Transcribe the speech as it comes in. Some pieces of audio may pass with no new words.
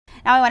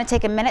Now I want to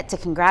take a minute to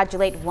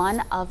congratulate one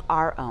of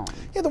our own.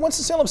 Yeah, the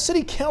Winston-Salem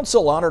City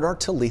Council honored our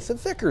Talitha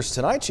Vickers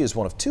tonight. She is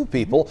one of two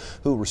people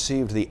who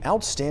received the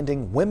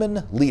Outstanding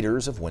Women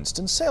Leaders of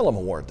Winston-Salem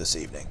Award this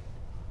evening.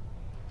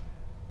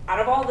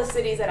 Out of all the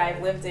cities that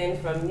I've lived in,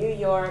 from New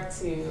York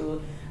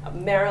to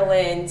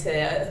Maryland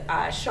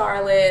to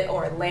Charlotte,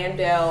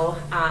 Orlando,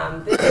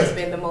 this has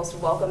been the most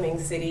welcoming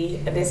city.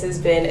 This has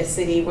been a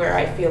city where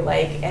I feel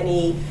like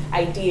any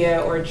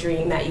idea or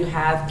dream that you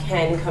have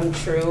can come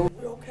true.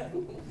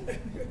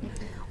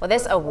 Well,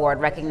 this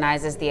award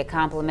recognizes the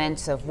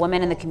accomplishments of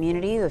women in the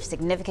community who have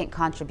significant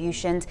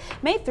contributions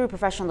made through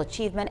professional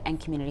achievement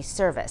and community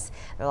service.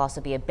 There will also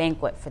be a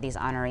banquet for these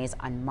honorees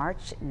on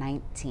March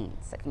 19th.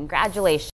 So congratulations.